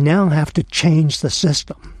we now have to change the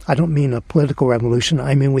system. I don't mean a political revolution.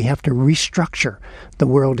 I mean we have to restructure the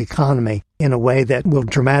world economy in a way that will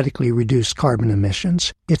dramatically reduce carbon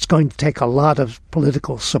emissions. It's going to take a lot of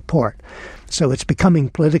political support. So it's becoming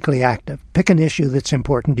politically active. Pick an issue that's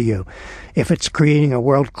important to you. If it's creating a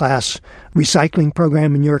world-class recycling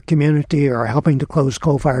program in your community, or helping to close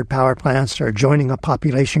coal-fired power plants, or joining a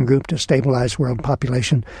population group to stabilize world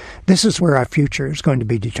population, this is where our future is going to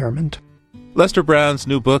be determined. Lester Brown's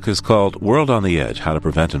new book is called World on the Edge, How to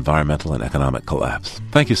Prevent Environmental and Economic Collapse.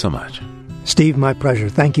 Thank you so much. Steve, my pleasure.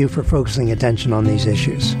 Thank you for focusing attention on these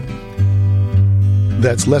issues.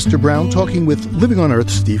 That's Lester Brown talking with Living on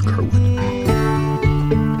Earth's Steve Curwood.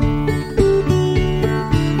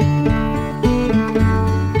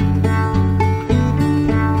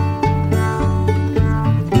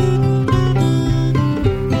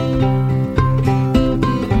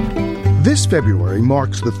 This February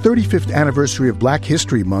marks the 35th anniversary of Black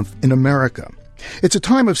History Month in America. It's a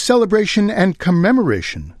time of celebration and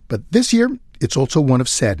commemoration, but this year it's also one of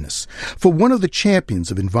sadness. For one of the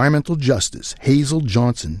champions of environmental justice, Hazel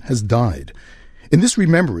Johnson, has died. In this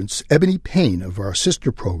remembrance, Ebony Payne of our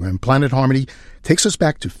sister program, Planet Harmony, takes us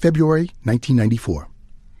back to February 1994.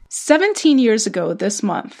 17 years ago this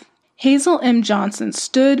month, Hazel M. Johnson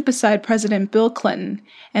stood beside President Bill Clinton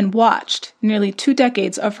and watched nearly 2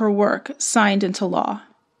 decades of her work signed into law.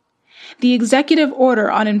 The Executive Order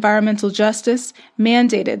on Environmental Justice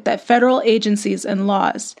mandated that federal agencies and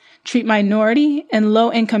laws treat minority and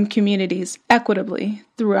low-income communities equitably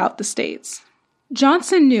throughout the states.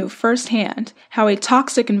 Johnson knew firsthand how a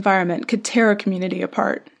toxic environment could tear a community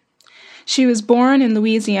apart. She was born in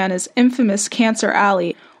Louisiana's infamous Cancer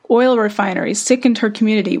Alley oil refinery sickened her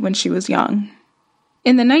community when she was young.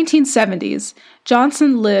 In the 1970s,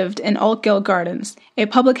 Johnson lived in Altgeld Gardens, a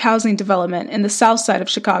public housing development in the south side of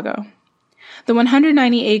Chicago. The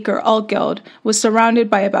 190-acre Altgeld was surrounded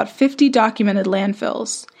by about 50 documented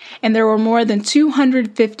landfills, and there were more than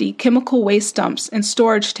 250 chemical waste dumps and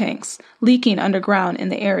storage tanks leaking underground in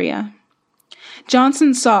the area.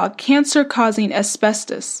 Johnson saw cancer-causing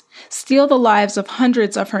asbestos steal the lives of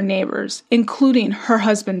hundreds of her neighbors, including her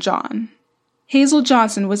husband, John. Hazel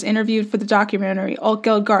Johnson was interviewed for the documentary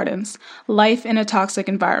Altgeld Gardens, Life in a Toxic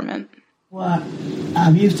Environment. Well,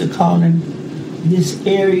 I'm used to calling this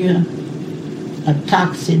area a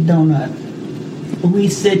toxic donut. We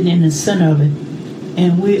sitting in the center of it,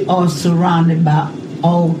 and we are surrounded by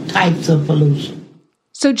all types of pollution.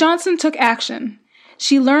 So Johnson took action.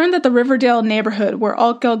 She learned that the Riverdale neighborhood where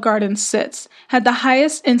Altgeld Gardens sits had the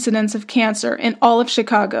highest incidence of cancer in all of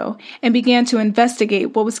Chicago and began to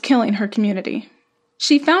investigate what was killing her community.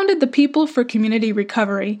 She founded the People for Community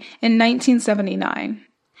Recovery in 1979.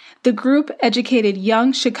 The group educated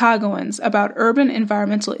young Chicagoans about urban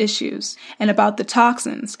environmental issues and about the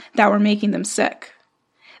toxins that were making them sick.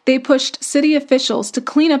 They pushed city officials to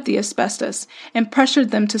clean up the asbestos and pressured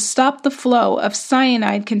them to stop the flow of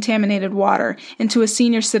cyanide-contaminated water into a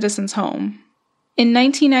senior citizen's home. In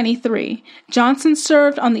 1993, Johnson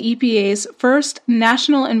served on the EPA's first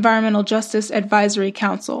National Environmental Justice Advisory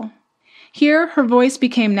Council. Here, her voice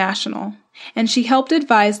became national, and she helped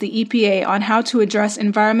advise the EPA on how to address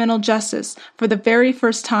environmental justice for the very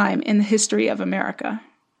first time in the history of America.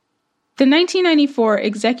 The 1994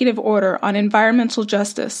 Executive Order on Environmental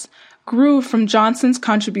Justice grew from Johnson's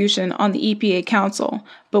contribution on the EPA Council,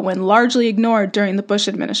 but went largely ignored during the Bush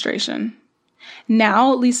administration.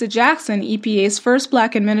 Now, Lisa Jackson, EPA's first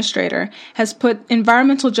Black administrator, has put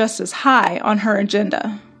environmental justice high on her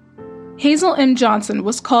agenda. Hazel M. Johnson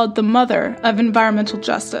was called the mother of environmental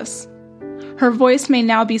justice. Her voice may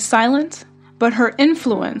now be silent, but her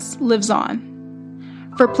influence lives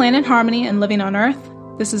on. For Planet Harmony and Living on Earth,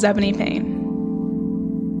 this is Ebony Payne.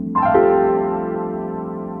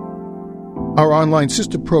 Our online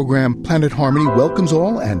sister program, Planet Harmony, welcomes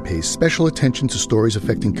all and pays special attention to stories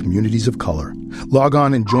affecting communities of color. Log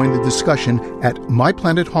on and join the discussion at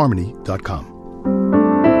myplanetharmony.com.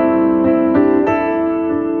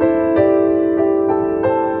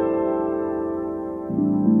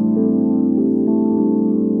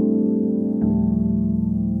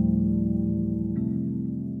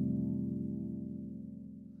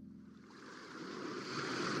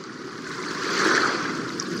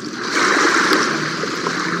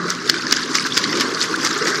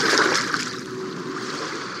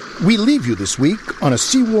 We leave you this week on a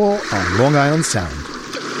seawall on Long Island Sound.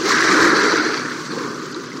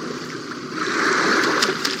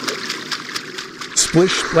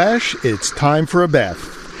 Splish splash, it's time for a bath.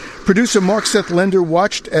 Producer Mark Seth Lender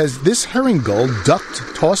watched as this herring gull ducked,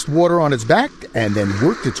 tossed water on its back, and then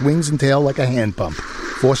worked its wings and tail like a hand pump,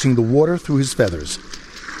 forcing the water through his feathers.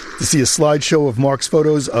 To see a slideshow of Mark's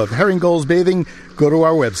photos of herring gulls bathing, go to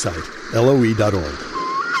our website, LOE.org.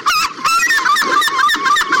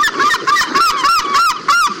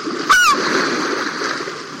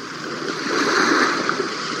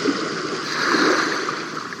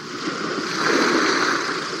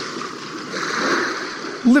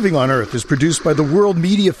 Living on Earth is produced by the World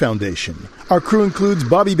Media Foundation. Our crew includes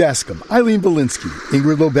Bobby Bascom, Eileen Belinsky,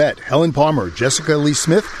 Ingrid Lobet, Helen Palmer, Jessica Lee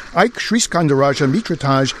Smith, Ike Sriskandaraja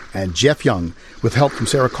Mitrataj, and Jeff Young, with help from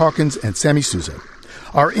Sarah Calkins and Sammy Souza.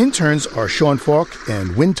 Our interns are Sean Falk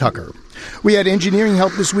and Wynn Tucker. We had engineering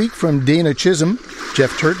help this week from Dana Chisholm.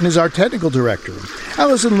 Jeff Turton is our technical director.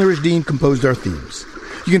 Allison Lirish-Dean composed our themes.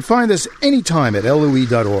 You can find us anytime at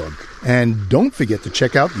LOE.org. And don't forget to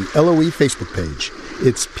check out the LOE Facebook page.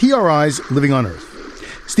 It's PRI's Living on Earth.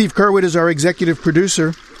 Steve Curwood is our executive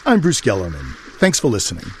producer. I'm Bruce Gellerman. Thanks for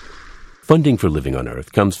listening. Funding for Living on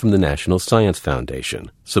Earth comes from the National Science Foundation,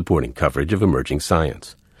 supporting coverage of emerging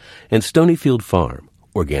science, and Stonyfield Farm,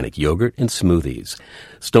 organic yogurt and smoothies.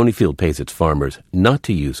 Stonyfield pays its farmers not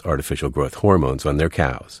to use artificial growth hormones on their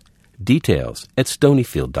cows. Details at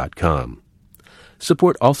stonyfield.com.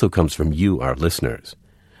 Support also comes from you, our listeners.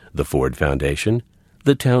 The Ford Foundation,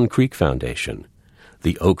 the Town Creek Foundation,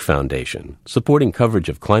 the Oak Foundation, supporting coverage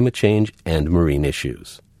of climate change and marine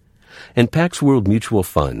issues, and Pax World Mutual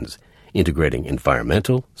Funds, integrating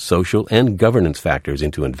environmental, social, and governance factors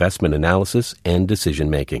into investment analysis and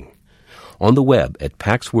decision-making. On the web at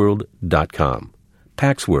paxworld.com.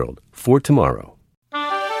 Pax World, for tomorrow.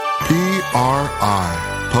 PRI,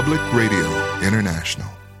 Public Radio International.